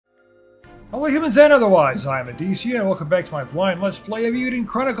Hello humans and otherwise, I'm Addie, and welcome back to my blind Let's Play of Eiyuden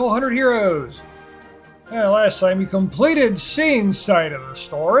Chronicle 100 Heroes. Last time we completed Sane's side of the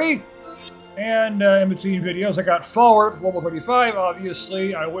story, and in between videos I got forward with level 35.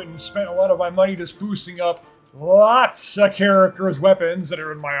 Obviously, I went and spent a lot of my money just boosting up lots of characters' weapons that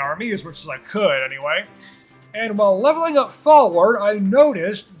are in my army, as much as I could anyway. And while leveling up forward, I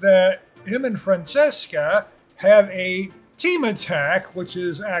noticed that him and Francesca have a team attack, which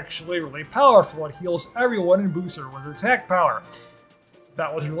is actually really powerful. It heals everyone and boosts everyone's attack power.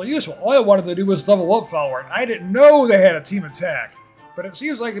 That was really useful. All I wanted to do was level up forward. I didn't know they had a team attack, but it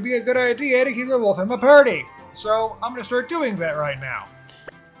seems like it'd be a good idea to keep them both in my party. So I'm going to start doing that right now.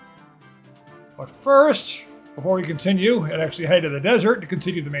 But first, before we continue and actually head to the desert to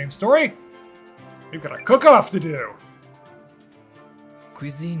continue the main story, we've got a cook-off to do.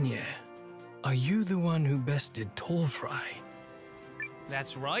 Cuisinier, are you the one who bested Tall Fry?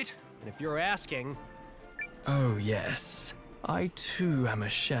 That's right. And if you're asking... Oh yes. I too am a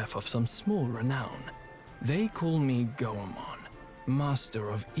chef of some small renown. They call me Goemon, master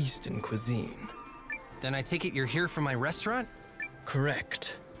of Eastern cuisine. Then I take it you're here for my restaurant?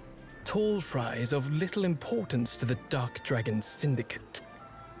 Correct. Tall Fry is of little importance to the Dark Dragon Syndicate.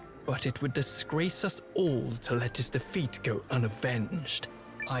 But it would disgrace us all to let his defeat go unavenged.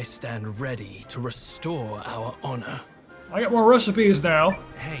 I stand ready to restore our honor. I got more recipes now.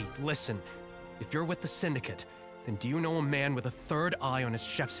 Hey, listen. If you're with the Syndicate, then do you know a man with a third eye on his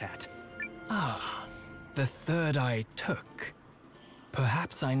chef's hat? Ah, the third eye took.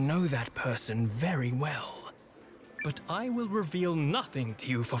 Perhaps I know that person very well. But I will reveal nothing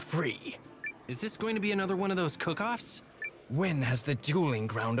to you for free. Is this going to be another one of those cook-offs? When has the dueling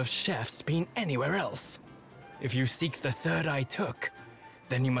ground of chefs been anywhere else? If you seek the third eye took,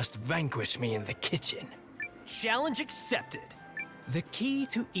 then you must vanquish me in the kitchen. Challenge accepted. The key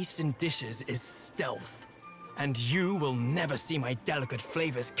to Eastern dishes is stealth, and you will never see my delicate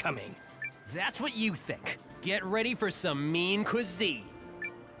flavors coming. That's what you think. Get ready for some mean cuisine.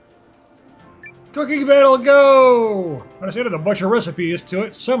 Cooking battle, go! I just added a bunch of recipes to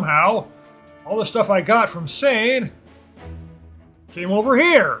it somehow. All the stuff I got from Sane came over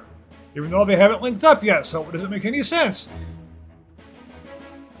here, even though they haven't linked up yet, so it doesn't make any sense.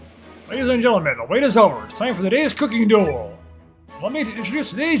 Ladies and gentlemen, the wait is over. It's time for the day's cooking duel. Let me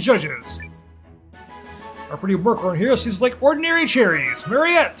introduce today's judges. Our pretty worker in here seems like ordinary cherries.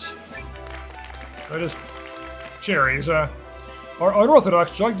 Mariette! That is cherries. Our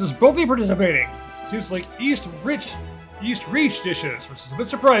unorthodox judge is boldly participating. Seems like East Reach dishes, which is a bit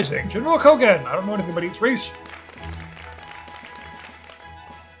surprising. General Kogan, I don't know anything about East Reach.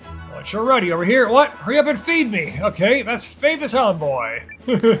 Well, sure righty, over here. What? Hurry up and feed me. Okay, that's Faye the Tomboy.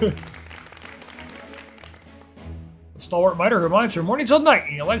 Stalwart miner who minds from morning till night,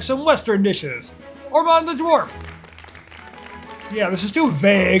 and you like some Western dishes. Ormond the Dwarf. Yeah, this is too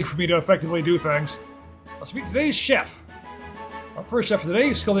vague for me to effectively do things. Let's meet today's chef. Our first chef of the day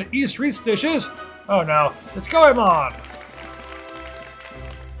is skilled at East Reach dishes. Oh no, it's Goemon.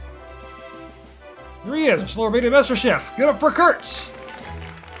 Here he is, a slower rated master chef. Get up for Kurtz.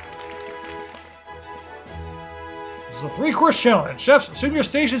 This is a 3-course challenge. Chefs, assume your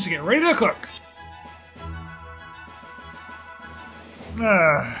stations to get ready to cook.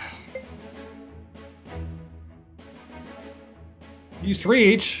 East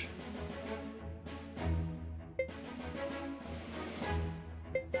Reach.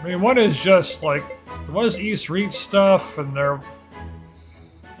 I mean, one is just like, there was East Reach stuff, and there...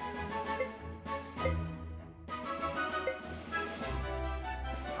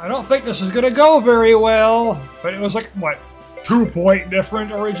 I don't think this is gonna go very well, but it was like, what, 2-point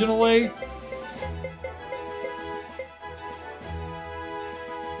different originally?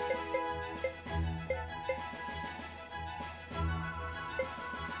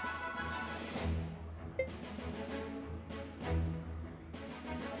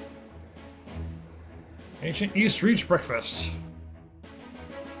 Ancient East Reach breakfast.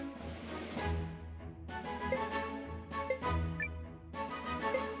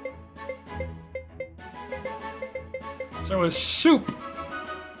 So it's soup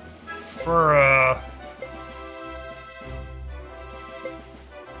for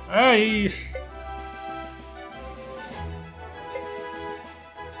hey.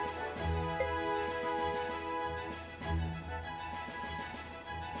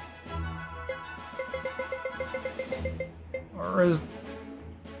 Or is...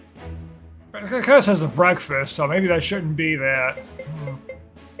 It kind of says the breakfast, so maybe that shouldn't be that.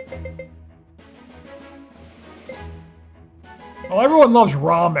 Well, everyone loves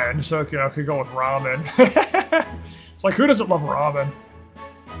ramen, so you know, I could go with ramen. It's like, who doesn't love ramen?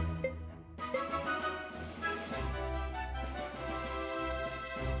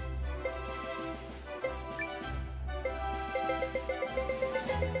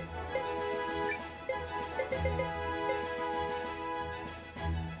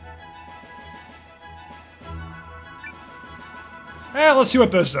 Let's see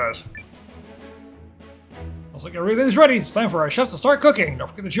what this does. Looks like everything's ready. It's time for our chefs to start cooking. Don't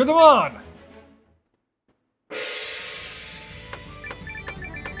forget to cheer them on.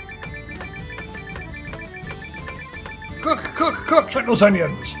 Cook, cook, cook! Check those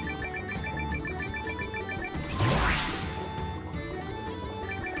onions!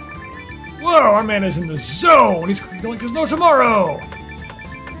 Whoa, our man is in the zone! He's cooking like there's no tomorrow!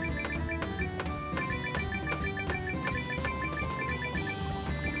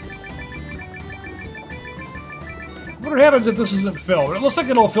 What happens if this isn't filled? It looks like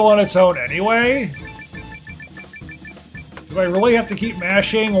it'll fill on its own anyway. Do I really have to keep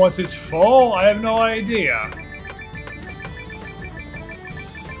mashing once it's full? I have no idea.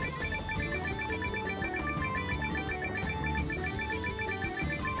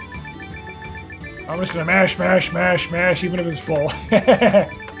 I'm just gonna mash, mash, mash, mash, even if it's full.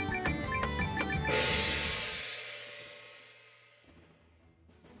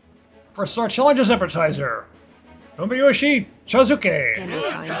 First, our challenges appetizer. Nobuyoshi Chazuke. Dinner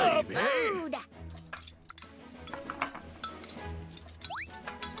time. Food.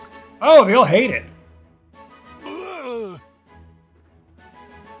 Oh, they all hate it.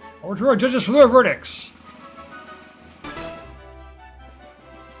 Over to our judges for their verdicts.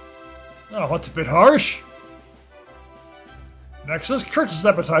 Oh, that's a bit harsh. Next is Kurtz's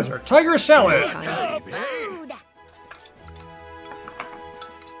appetizer, Tiger Salad. Food.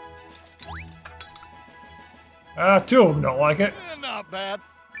 Two of them don't like it. Not bad.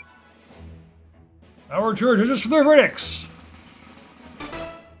 Now we're to our judges for their verdicts.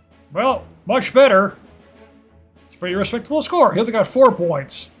 Well, much better. It's a pretty respectable score. He only got 4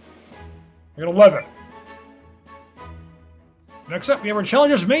 points. I got 11. Next up, we have our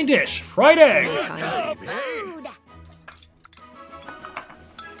challenger's main dish, fried egg. Food.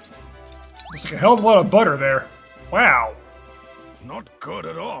 Looks like a hell of a lot of butter there. Wow. Not good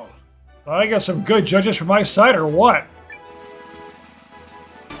at all. I got some good judges for my side or what?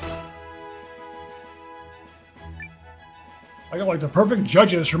 I got like the perfect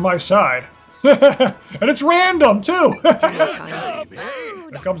judges for my side. And it's random too! Here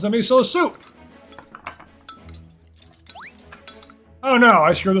comes the miso soup. Oh no,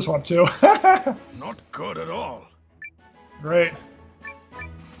 I screwed this one too. Not good at all. Great.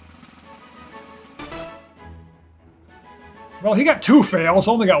 Well, he got 2 fails,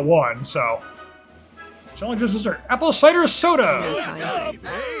 only got 1, so. Challenger's dessert, apple cider soda.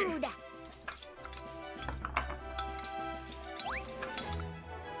 Food.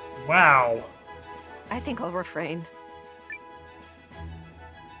 Wow. I think I'll refrain.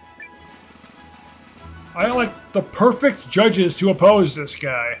 I like the perfect judges to oppose this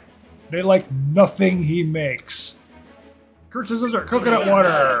guy. They like nothing he makes. Kurtz's dessert, coconut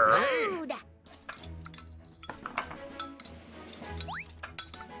water. Food.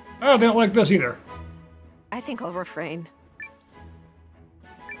 Oh, they don't like this either. I think I'll refrain.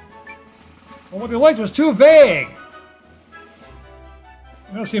 Well, what they liked was too vague.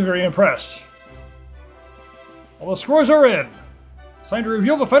 They don't seem very impressed. All the scores are in. It's time to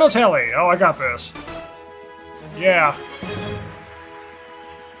reveal the final tally. Oh, I got this. Yeah.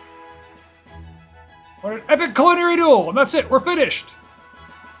 What an epic culinary duel, and that's it. We're finished.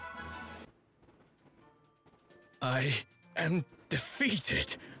 I am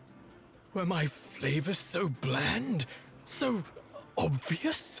defeated. Were my flavors so bland? So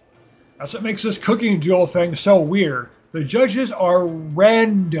obvious? That's what makes this cooking duel thing so weird. The judges are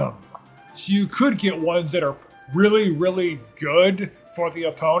random. So you could get ones that are really, really good for the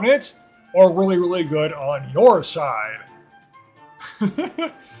opponent, or really, really good on your side.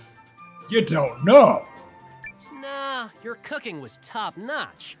 You don't know. Nah, your cooking was top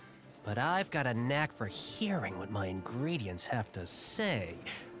notch. But I've got a knack for hearing what my ingredients have to say,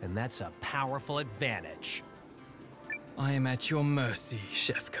 and that's a powerful advantage. I am at your mercy,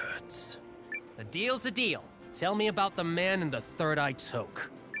 Chef Kurtz. A deal's a deal. Tell me about the man in the third-eye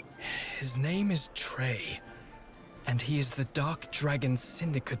toque. His name is Trey, and he is the Dark Dragon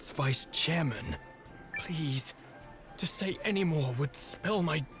Syndicate's vice chairman. Please, to say any more would spell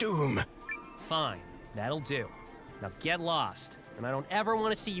my doom. Fine, that'll do. Now get lost, and I don't ever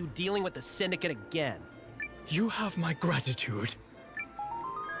want to see you dealing with the Syndicate again. You have my gratitude.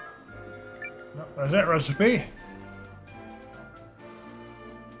 There's that recipe.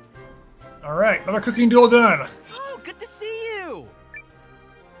 Alright, another cooking duel done. Oh, good to see you!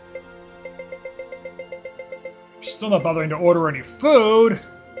 Still not bothering to order any food.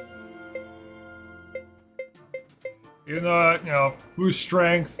 Even though, you know, boost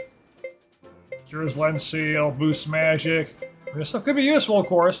strength, cures lens seal, boost magic. I mean, this stuff could be useful, of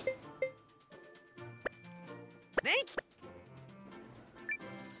course. Thank you!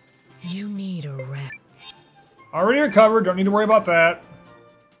 Already recovered, don't need to worry about that.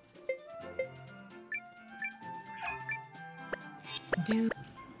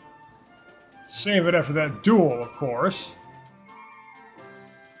 Save it after that duel, of course.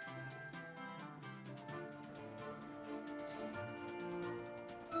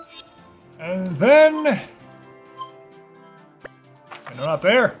 And then... And they're not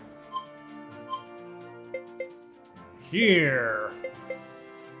there. Here.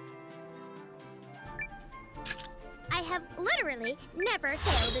 I have literally never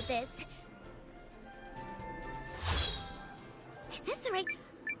failed at this. Is this the right...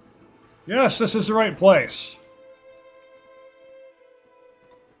 Yes, this is the right place.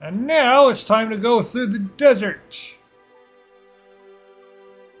 And now it's time to go through the desert.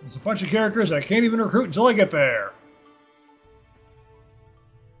 There's a bunch of characters I can't even recruit until I get there.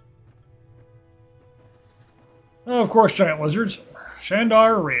 Oh, of course, giant lizards.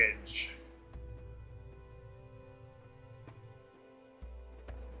 Shandar Ridge.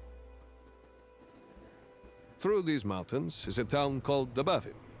 Through these mountains is a town called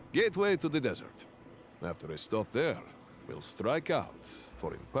Dabavin, gateway to the desert. After a stop there, we'll strike out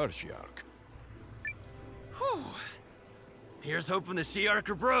for Impartiarch. Whew. Here's hoping the Shi'arch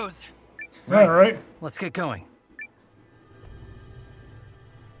are bros. All right. Let's get going.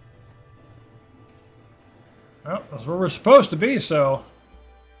 Well, that's where we're supposed to be, so...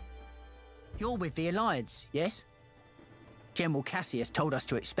 You're with the Alliance, yes? General Cassius told us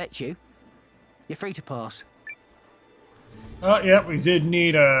to expect you. You're free to pass. Yeah, we did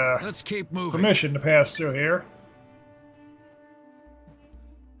need Let's keep moving. permission to pass through here.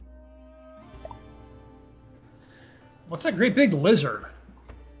 What's that great big lizard?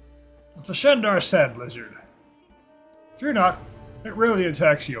 It's a Shandar Sand lizard. Fear not, it rarely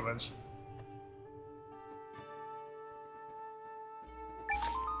attacks humans.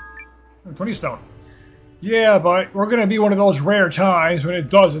 20 stone. Yeah, but we're gonna be one of those rare times when it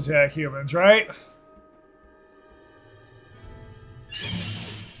does attack humans, right?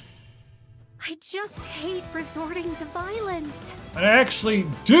 I just hate resorting to violence. And I actually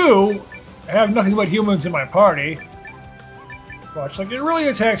do have nothing but humans in my party. Watch, like, it really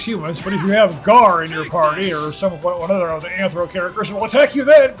attacks humans, but if you have Gar in your party, or one other of the Anthro characters, it will attack you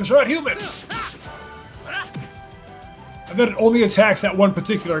then, because they're not human! And then it only attacks that one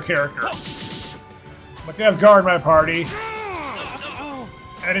particular character. Like, I have Gar in my party,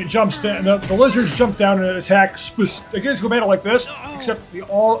 and it jumps down, and the lizards jump down and attack, they can go like this, except they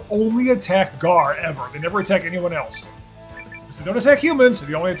all only attack Gar, ever. They never attack anyone else. Because they don't attack humans,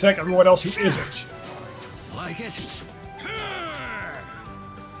 they only attack everyone else who isn't. Like it?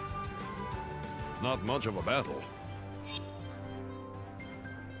 Not much of a battle.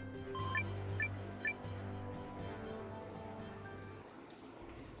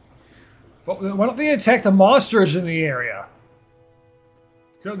 But why don't they attack the monsters in the area?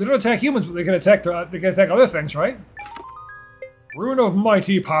 They don't attack humans, but they can attack other things, right? Rune of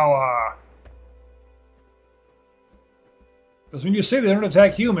Mighty Power. Because when you say they don't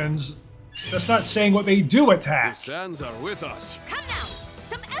attack humans, that's not saying what they do The attack. sands are with us. Come now!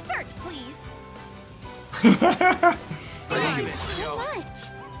 Some effort, please! So much!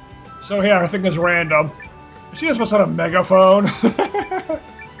 So yeah, everything is random. She just must have a megaphone.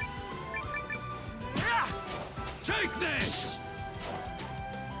 Take this!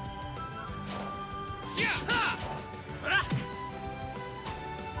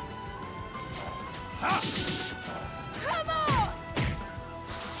 Come on!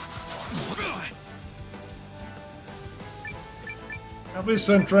 At least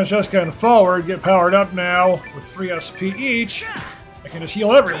then Francesca and Forward get powered up now with 3 SP each. I can just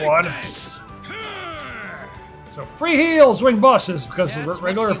heal everyone. So free heals, wing bosses, because the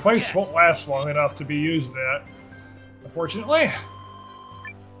regular fights won't last long enough to be used that. Unfortunately.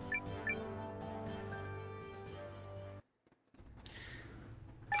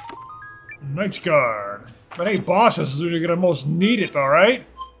 Knight's Guard. But hey, bosses is where you're gonna most need it, alright?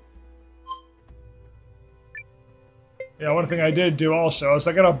 Yeah, one thing I did do also is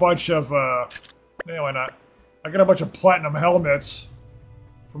I got a bunch of, yeah, why not? I got a bunch of platinum helmets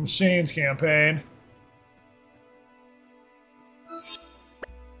from Scene's campaign.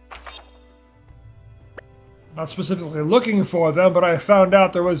 Not specifically looking for them, but I found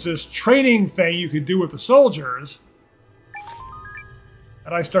out there was this training thing you could do with the soldiers.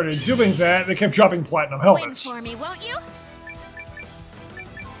 And I started doing that, and they kept dropping platinum Win helmets. for me, won't you?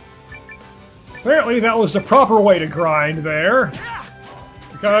 Apparently that was the proper way to grind there.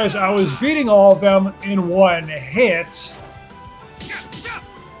 Because I was beating all of them in one hit.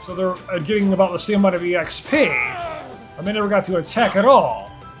 So they're getting about the same amount of EXP. And they never got to attack at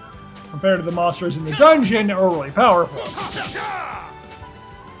all. compared to the monsters in the dungeon, are really powerful.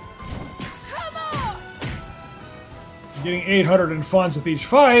 Getting 800 in funds with each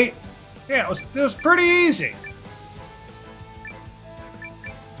fight, yeah, it was pretty easy.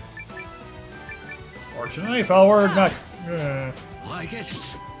 Fortunately, if I were not... Like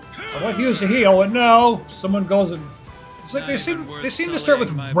it? I'd like to use a heal, but no, someone goes and... It's like they seem to start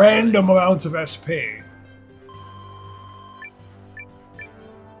with random amounts of SP.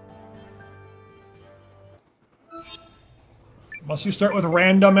 Must you start with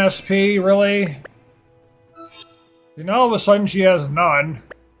random SP, really? And all of a sudden she has none.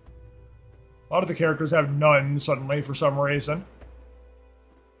 A lot of the characters have none suddenly for some reason.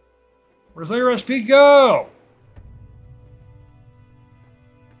 Where's their SP go?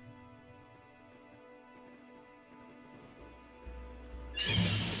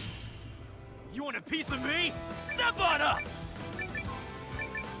 You want a piece of me? Step on up!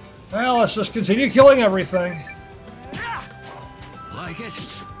 Well, let's just continue killing everything. Like it?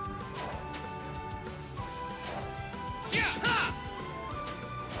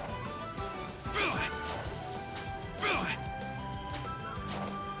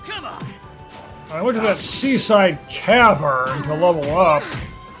 Come on! I went to that seaside cavern to level up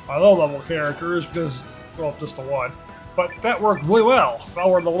my low-level characters because, well, just the one. But that worked really well. If I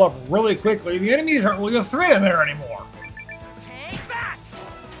were to level up really quickly, the enemies aren't really a threat in there anymore. Take that!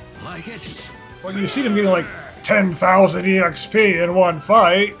 Like it? Well, you see them getting like 10,000 EXP in one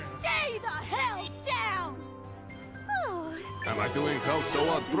fight. Stay the hell down! Oh, Am I doing so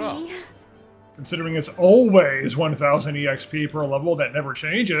on pro? Considering it's always 1,000 EXP per level, that never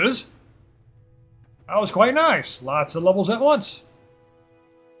changes. That was quite nice. Lots of levels at once.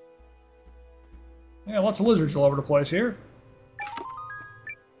 Yeah, lots of lizards all over the place here.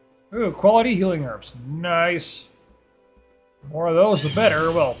 Ooh, quality healing herbs. Nice. The more of those, the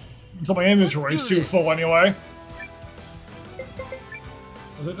better. Well, until my inventory is too full anyway.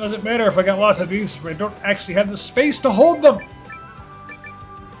 It doesn't matter if I got lots of these if I don't actually have the space to hold them.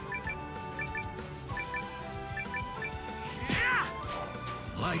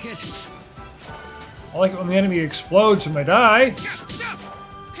 Like it? I like it when the enemy explodes when they die.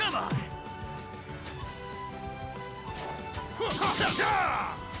 Come on!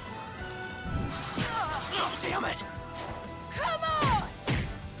 Oh, damn it! come on!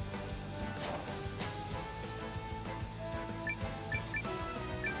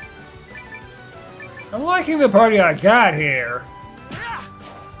 I'm liking the party I got here.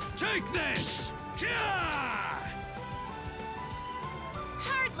 Take this!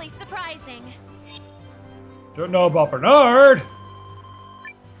 Hardly surprising. Don't know about Bernard.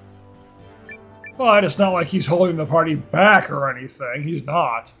 But it's not like he's holding the party back or anything. He's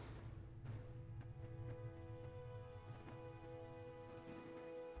not.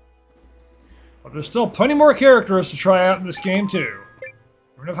 But there's still plenty more characters to try out in this game too.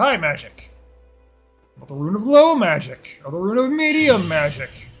 Rune of High Magic. Or the Rune of Low Magic. Or the Rune of Medium Magic.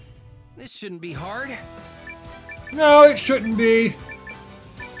 This shouldn't be hard. No, it shouldn't be.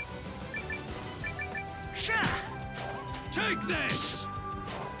 Take this!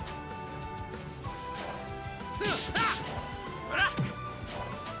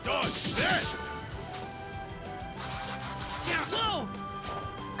 Dodge this! Whoa!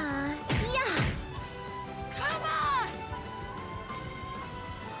 Yeah. Come on!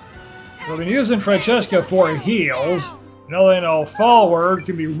 So I've been using Francesca for heals. Now they know Forward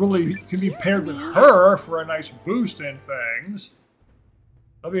can be paired with her for a nice boost in things.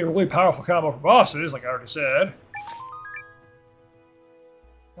 That'll be a really powerful combo for bosses, like I already said.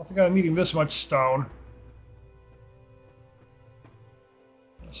 I don't think I'm needing this much stone.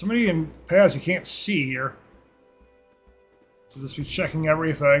 So many in paths you can't see here. So just be checking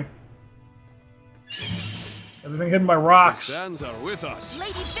everything. Everything hidden by rocks. The sands are with us.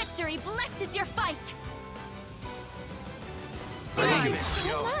 Lady Victory blesses your fight.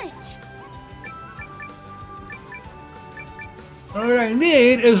 So much. All I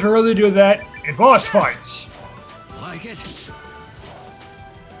need is to really do that in boss fights. Like it?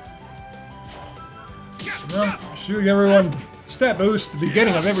 Well, shoot everyone stat boost at the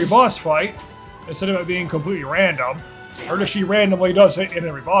beginning of every boss fight, instead of it being completely random. Or does she randomly does it in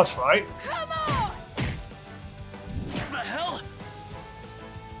every boss fight? Come on! What the hell?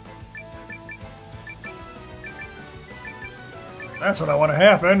 That's what I want to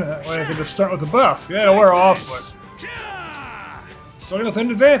happen. That way I can just start with the buff. Yeah, we're off, but starting with an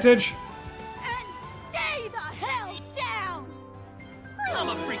advantage. And stay the hell down! I'm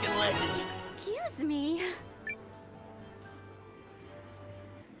a freaking legend. Excuse me.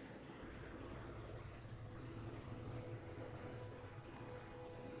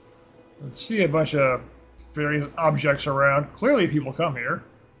 See a bunch of various objects around. Clearly people come here.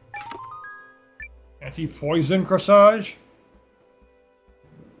 Anti-poison corsage?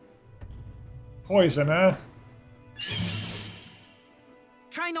 Poison, huh?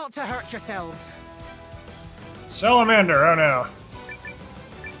 Try not to hurt yourselves. Salamander, oh no.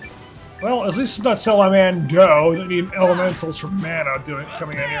 Well, at least it's not Salamando that need elementals from mana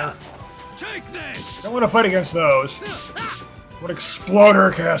coming in here. Take this! Don't want to fight against those. What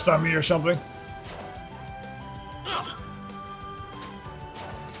exploder cast on me or something.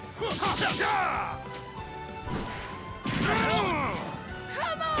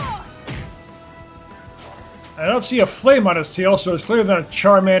 I don't see a flame on his tail, so it's clearly not a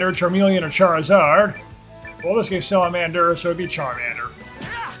Charmander, Charmeleon, or Charizard. Well, in this case, Salamander, so it'd be Charmander.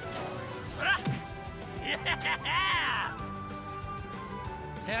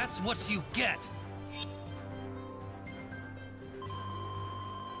 That's what you get.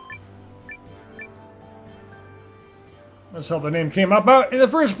 That's how the name came about in the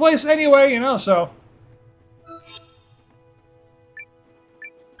first place anyway, you know, so...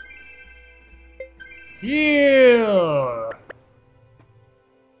 Heal!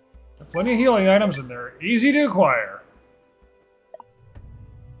 There are plenty of healing items and they're easy to acquire.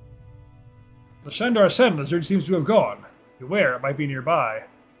 The Shendar Sen lizard seems to have gone. Beware, it might be nearby.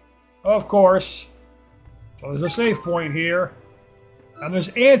 Of course. So there's a save point here. And there's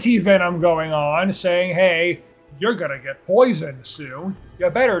anti-venom going on, saying, hey, you're gonna get poisoned soon. You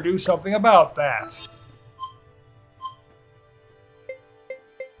better do something about that.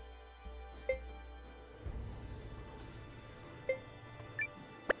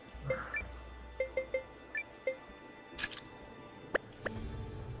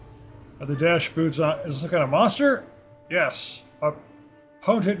 Are the dash boots on? Is this a kind of monster? Yes, a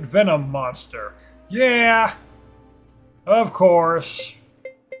potent venom monster. Yeah, of course.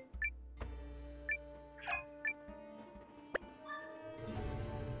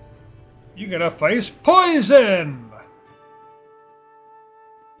 You're gonna face poison!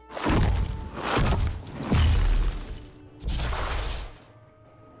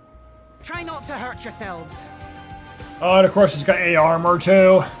 Try not to hurt yourselves. Oh, and of course he's got A armor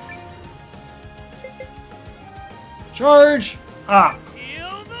too. Charge up!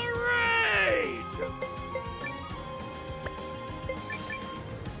 Feel the rage!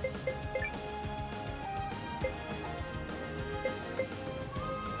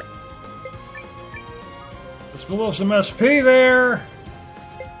 Just below some SP there.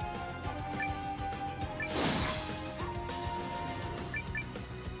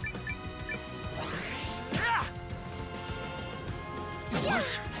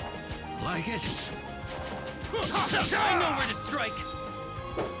 What? Like it? I know where to strike.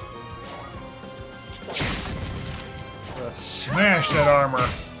 Smash that armor.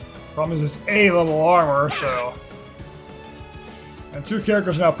 Problem is it's A-level armor, so... And two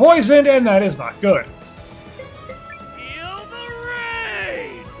characters now poisoned, and that is not good. Feel the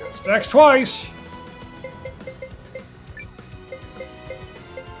rage! Stacks twice.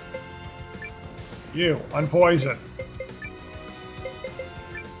 You, unpoison.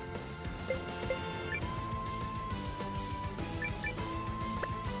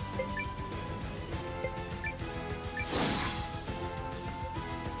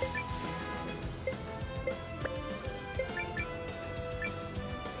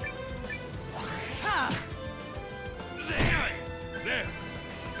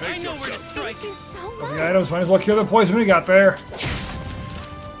 I know where to strike. Thank you so much. The items might as well kill the poison we got there.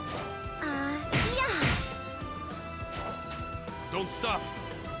 Yeah. Don't stop.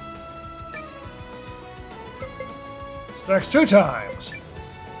 Stacks 2 times.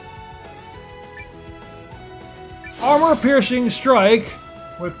 Armor piercing strike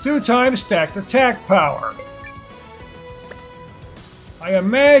with 2 times stacked attack power. I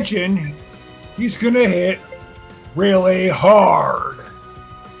imagine he's gonna hit really hard.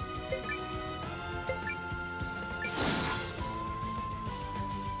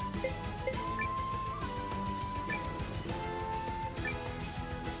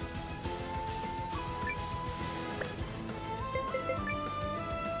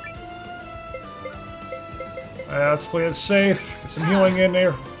 Let's play it safe. Get some healing in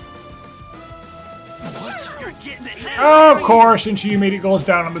there. You're getting it. Of course, and she immediately goes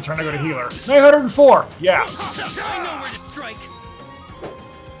down on the turn to go to healer. 904. Yeah. I know where to strike.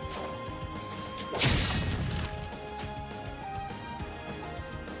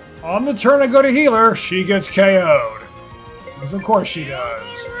 On the turn to go to healer, she gets KO'd. Because of course she does.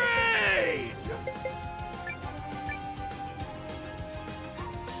 Rage!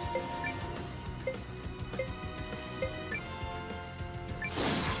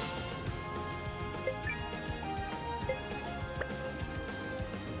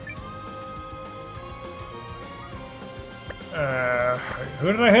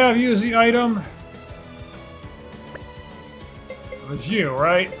 Who did I have use the item? It was you,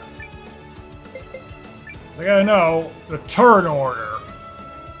 right? I gotta know the turn order.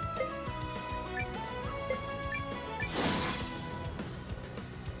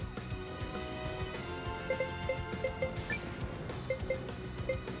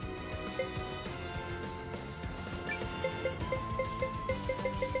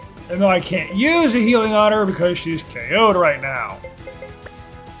 And though I can't use a healing on her because she's KO'd right now.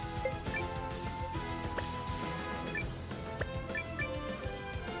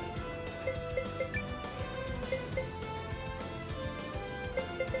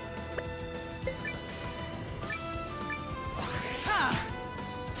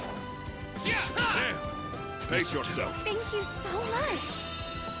 Pace yourself. Thank you so much.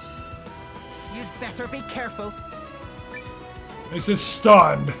 You'd better be careful. This is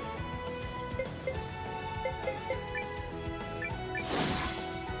stunned.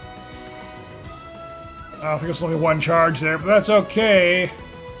 I think it's only one charge there, but that's okay.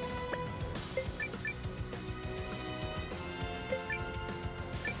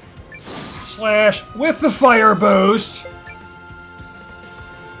 Slash with the fire boost.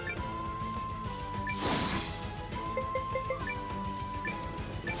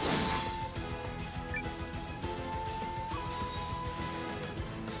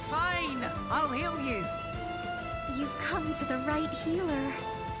 Fine, I'll heal you. You've come to the right healer.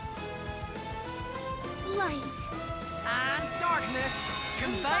 Light. And darkness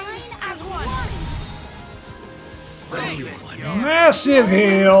combine as one. Massive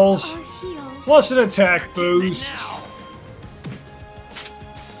heals. Are healed. Plus an attack boost.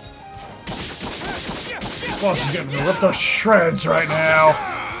 Boss is getting ripped to shreds right now.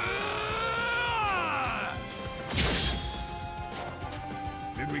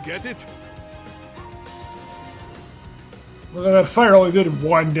 Did we get it? Look at that fire only did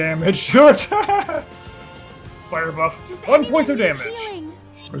 1 damage to it. Fire buff. Does 1 point of anyone need damage. healing?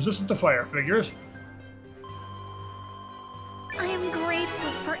 Resistant to fire figures. I am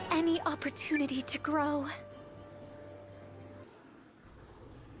grateful for any opportunity to grow.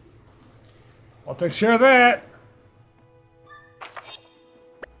 I'll take care of that.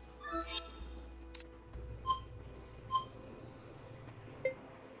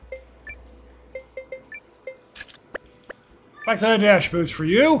 Back to the dash boots for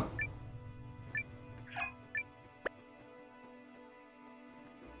you.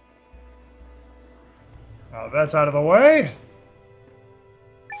 Now that's out of the way.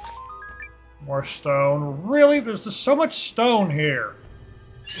 More stone. Really? There's just so much stone here.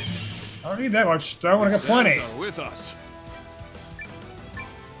 I don't need that much stone. I got plenty. Are with us.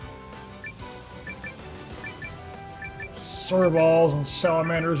 Servals and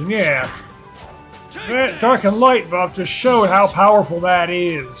salamanders, and yeah. That dark and light buff just showed how powerful that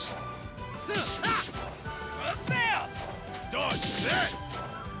is. Dodge this!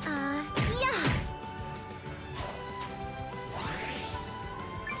 Yeah.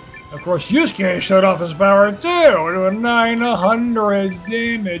 Of course, Yusuke showed off his power too, doing 900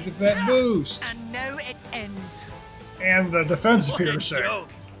 damage with that boost. And now it ends. And the defense What a appears safe. joke.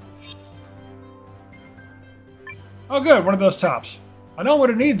 Oh good, one of those tops. I know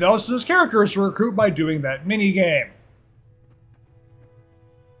what I need those as characters to recruit by doing that mini game.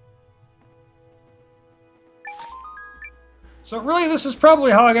 So really, this is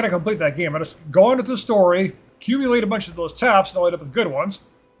probably how I gotta complete that game. I just go into the story, accumulate a bunch of those taps, and I'll end up with good ones.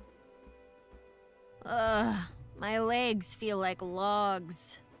 Ugh, my legs feel like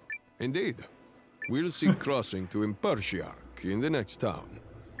logs. Indeed. We'll see crossing to Impertiarch in the next town.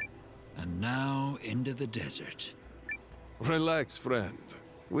 And now into the desert. Relax, friend.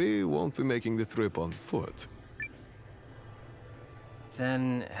 We won't be making the trip on foot.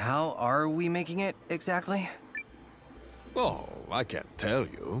 Then how are we making it exactly? Oh, I can't tell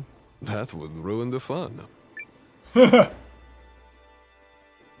you. That would ruin the fun.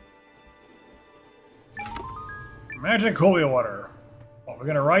 Magic holy water. What, we're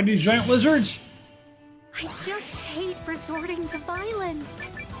gonna ride these giant lizards? I just hate resorting to violence.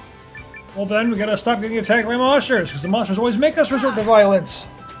 Well then, we gotta stop getting attacked by monsters, because the monsters always make us resort to violence.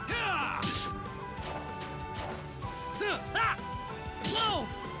 Whoa!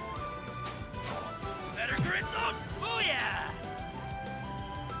 Better grit those. Booyah!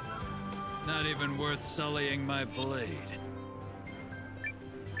 Not even worth sullying my blade.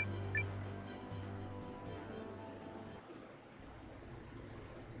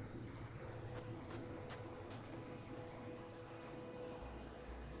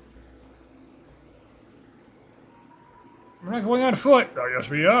 We're not going on foot. Oh, yes,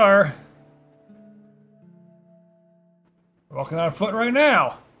 we are. We've Walking on foot right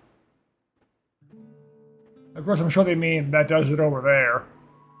now. Of course, I'm sure they mean that does it over there.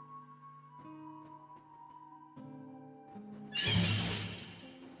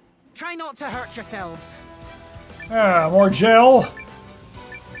 Try not to hurt yourselves. Ah, more gel.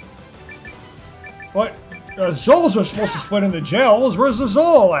 What? Zols are supposed to split into gels. Where's the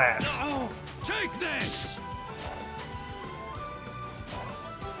Zol at? Oh, take this!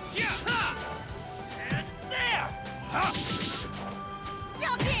 And there!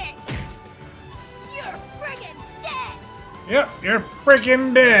 Suck it! You're friggin' dead! Yep, you're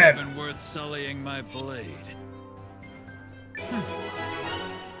freaking dead. Even worth sullying my blade.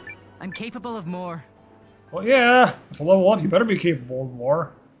 I'm capable of more. Well, yeah. To level up, you better be capable of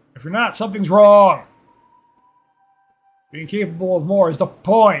more. If you're not, something's wrong. Being capable of more is the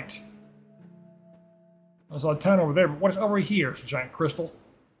point. There's a 10 over there, but what is over here? It's a giant crystal.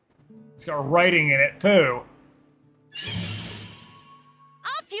 It's got writing in it, too.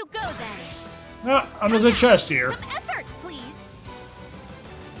 Off you go then! No, under the chest here. Some effort, please!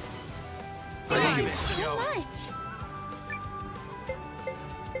 Thank you, So much!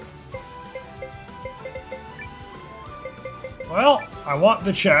 Well, I want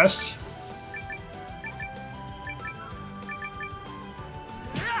the chest.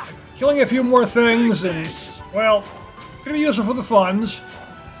 Killing a few more things and, well, gonna be useful for the funds.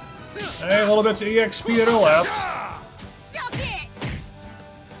 Hey, a little bit to EXP to the left. Suck it!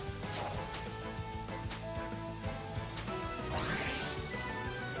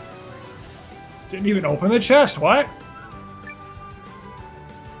 Didn't even open the chest, what?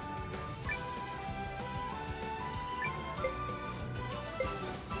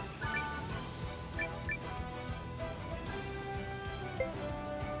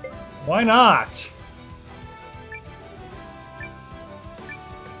 Why not?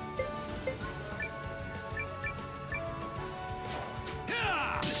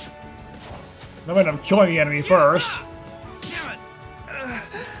 I mean, I'm killing the enemy first. Damn it!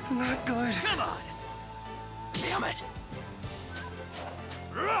 Not good. Come on! Damn it!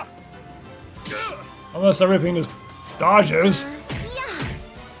 Unless everything just dodges. Yeah!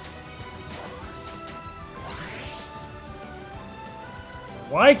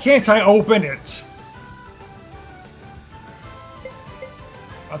 Why can't I open it?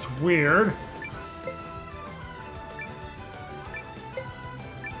 That's weird.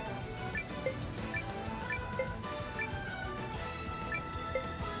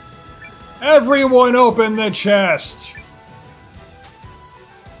 Everyone open the chest!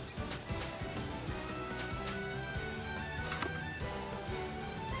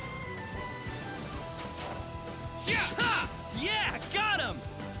 Yeah, got him!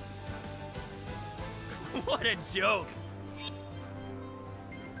 What a joke!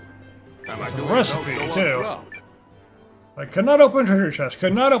 Am I The doing recipe, so too. proud? I could not open treasure chest,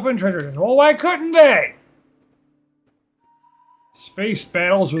 could not open treasure chest. Well, why couldn't they? Space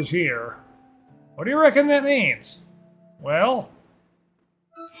battles was here. What do you reckon that means? Well,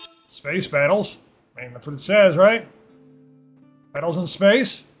 space battles. I mean, that's what it says, right? Battles in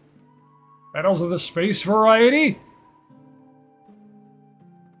space? Battles of the space variety?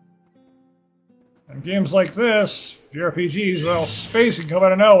 And games like this, JRPGs, well, space can come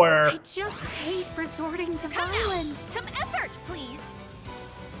out of nowhere. I just hate resorting to violence. Some effort, please!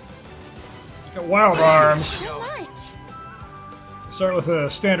 You got wild arms. So much. Start with a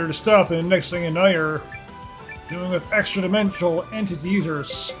standard stuff, and the next thing you know, you're dealing with extra dimensional entities or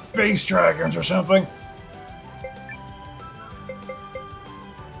space dragons or something.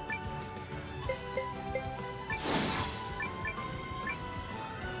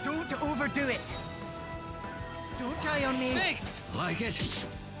 Don't overdo it. Don't die on me. Thanks! Like it?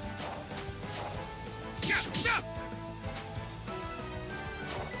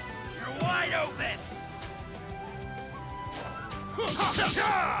 You're wide open!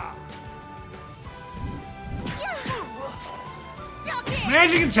 Suck it!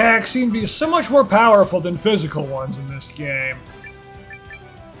 Magic attacks seem to be so much more powerful than physical ones in this game.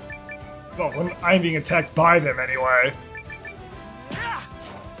 Well, when I'm being attacked by them anyway.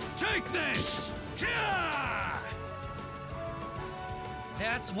 Take this!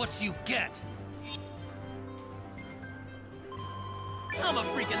 That's what you get. I'm a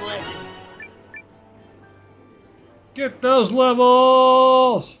freaking legend. Get those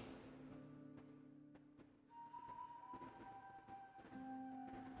levels!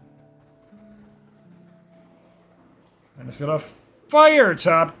 And it's got a fire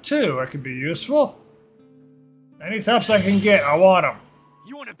top too. That could be useful. Any tops I can get, I want them.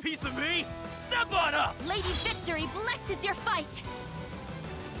 You want a piece of me? Step on up! Lady Victory blesses your fight!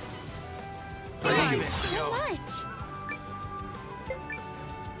 Thank you, So Yo. much!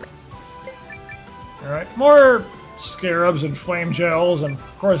 Alright, more scarabs and flame gels, and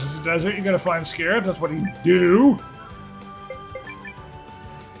of course it's a desert, you're gonna find scarabs, that's what you do.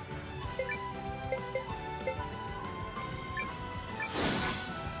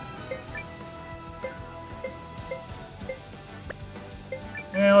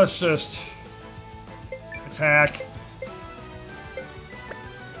 Yeah, let's just attack.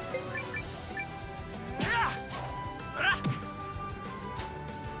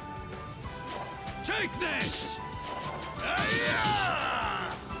 Take this!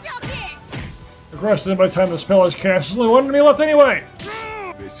 Suck it! Of course, then by the time the spell is cast, there's only one enemy left anyway!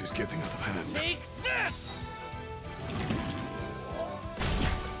 This is getting out of hand. Take this!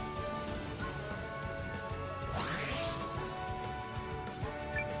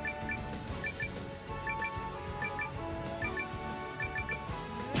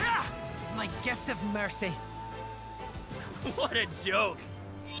 My gift of mercy. What a joke!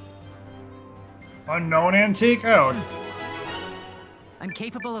 Unknown antique? Oh, I'm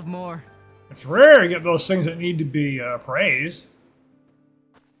capable of more. it's rare to get those things that need to be praised.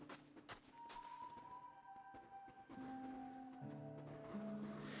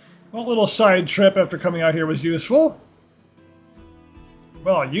 Well, a little side trip after coming out here was useful.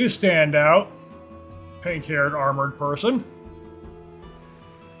 Well, you stand out, pink-haired armored person.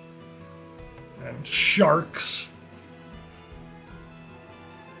 And sharks.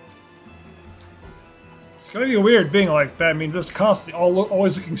 It's gonna be weird being like that. I mean, just constantly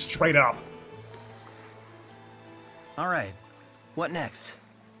always looking straight up. Alright, what next?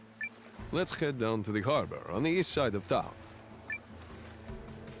 Let's head down to the harbor on the east side of town.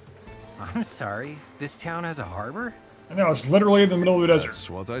 I'm sorry, this town has a harbor? I know, it's literally in the middle of the desert. That's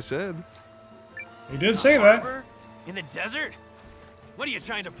what I said. He did say that. Harbor? In the desert? What are you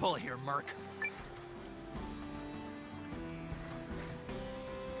trying to pull here, Merc?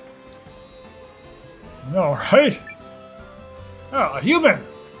 No, right? Ah, a human!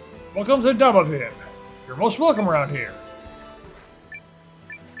 Welcome to Dabavin. You're most welcome around here.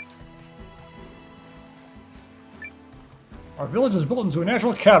 Our village is built into a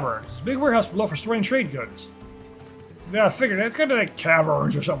natural cavern. It's a big warehouse below for storing trade goods. Yeah, I figured it's kind of like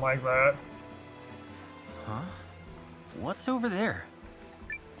caverns or something like that. Huh? What's over there?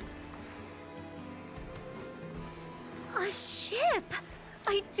 A ship!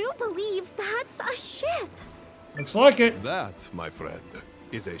 I do believe that's a ship! Looks like it. That, my friend,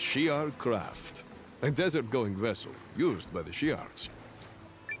 is a Shi'ar craft. A desert-going vessel used by the Shi'ars.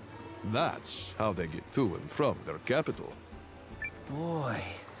 That's how they get to and from their capital. Boy,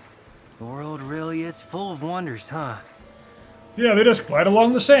 the world really is full of wonders, huh? Yeah, they just glide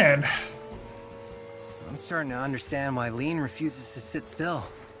along the sand. I'm starting to understand why Lean refuses to sit still.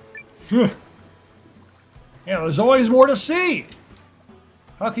 Yeah, there's always more to see.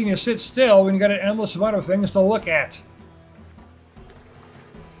 How can you sit still when you got an endless amount of things to look at?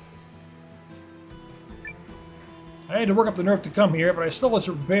 I had to work up the nerve to come here, but I still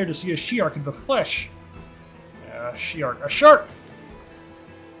wasn't prepared to see a Shi'ar in the flesh. A Shi'ar, a shark!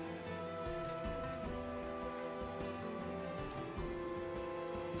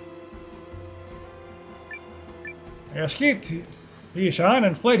 I escaped Yishan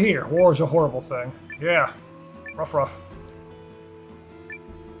and fled here. War is a horrible thing. Yeah. Rough.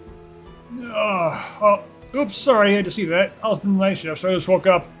 Oh, oops, sorry, I had to see that. I was in the night shift, so I just woke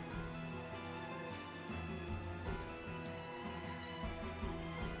up.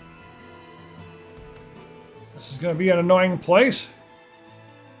 This is gonna be an annoying place.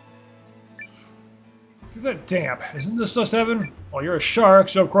 Do that damp. Isn't this just heaven? Well, you're a shark,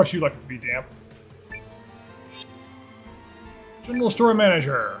 so of course you like it to be damp. General Store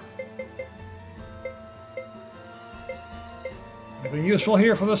Manager. Anything useful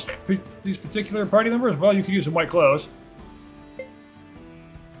here for these particular party members? Well, you could use some white clothes. It's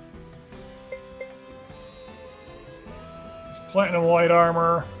platinum white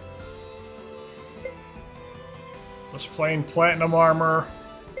armor. Just plain platinum armor.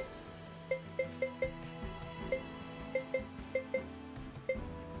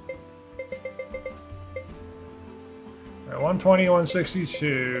 All right, 120,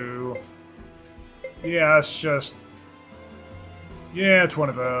 162. Yeah, it's just... Yeah, it's one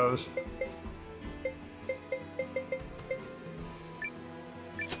of those.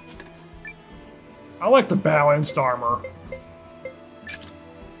 I like the balanced armor.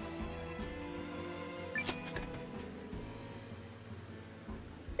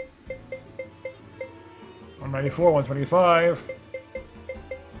 $194, $125.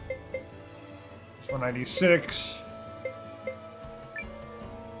 It's $196.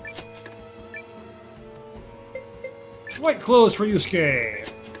 White clothes for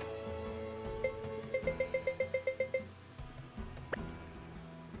Yusuke.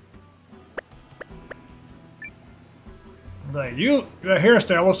 That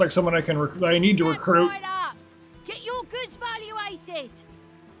hairstyle looks like someone that I need to recruit. Right up. Get your goods valuated.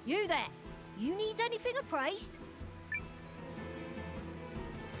 You there. You need anything appraised?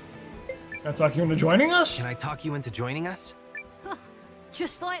 Can I talk you into joining us? Can I talk you into joining us?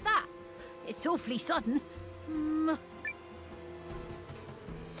 Just like that. It's awfully sudden.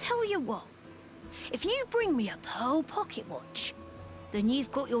 Tell you what. If you bring me a pearl pocket watch, then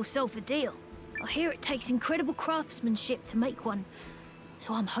you've got yourself a deal. I hear it takes incredible craftsmanship to make one,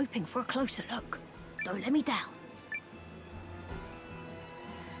 so I'm hoping for a closer look. Don't let me down.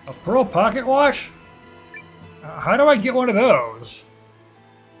 A pearl pocket watch? How do I get one of those?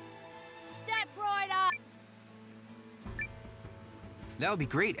 Step right up. That would be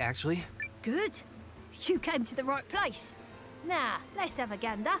great, actually. Good. You came to the right place. Now, let's have a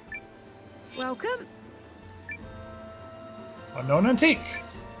gander. Welcome. Unknown antique.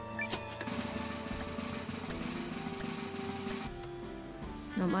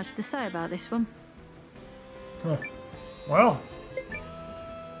 Not much to say about this one. Huh. Well,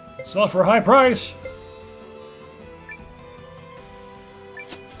 sell it for a high price.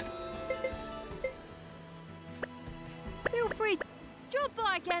 Feel free. Drop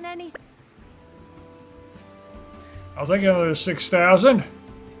by again any. I'll take another 6,000.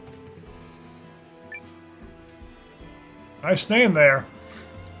 Nice name there.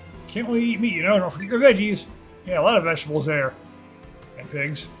 Can't really eat meat, you know. Don't forget your veggies. Yeah, a lot of vegetables there. And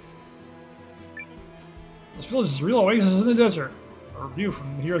pigs. This village is a real oasis in the desert. A view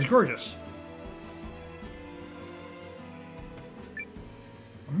from here is gorgeous.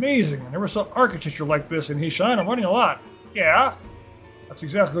 Amazing. I never saw architecture like this in Hishan. I'm learning a lot. Yeah. That's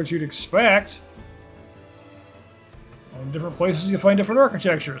exactly what you'd expect. And in different places you find different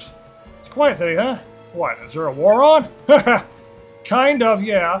architectures. It's quiet today, huh? What, is there a war on? Kind of,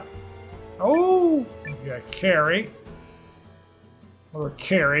 yeah. Oh, yeah, Carrie. Or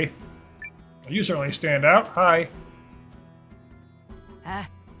Carrie. You certainly stand out. Hi.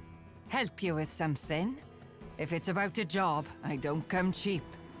 Help you with something? If it's about a job, I don't come cheap.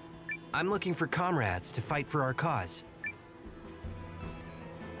 I'm looking for comrades to fight for our cause.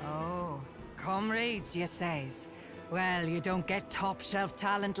 Oh, comrades, you says. Well, you don't get top-shelf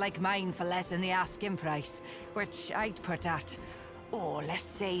talent like mine for less than the asking price, which I'd put at, oh, let's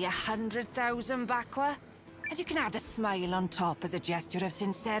say 100,000 bakwa. And you can add a smile on top as a gesture of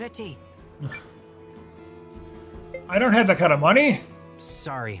sincerity. I don't have that kind of money.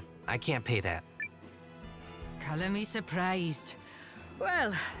 Sorry, I can't pay that. Calling me surprised.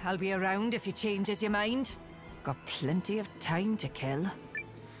 Well, I'll be around if you changes your mind. Got plenty of time to kill.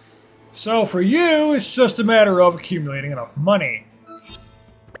 So for you, it's just a matter of accumulating enough money.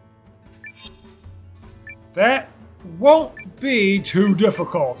 That won't be too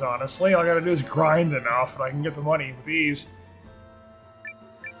difficult, honestly. All I gotta do is grind enough and I can get the money with ease.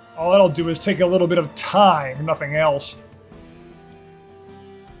 All that'll do is take a little bit of time, nothing else.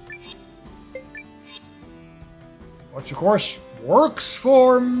 Which, of course, works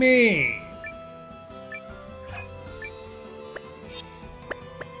for me.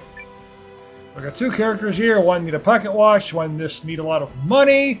 I got two characters here. One need a pocket watch, one just need a lot of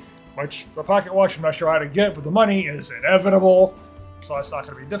money. Which, the pocket watch I'm not sure how to get, but the money is inevitable. So that's not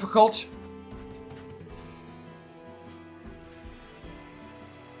going to be difficult.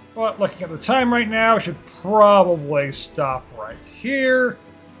 But looking at the time right now, I should probably stop right here.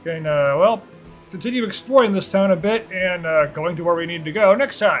 And, well, continue exploring this town a bit and going to where we need to go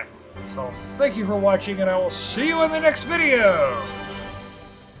next time. So thank you for watching, and I will see you in the next video!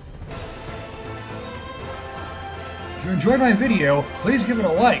 If you enjoyed my video, please give it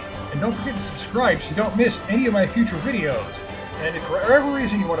a like, and don't forget to subscribe so you don't miss any of my future videos. And if for whatever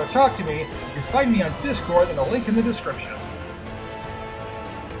reason you want to talk to me, you can find me on Discord in a link in the description.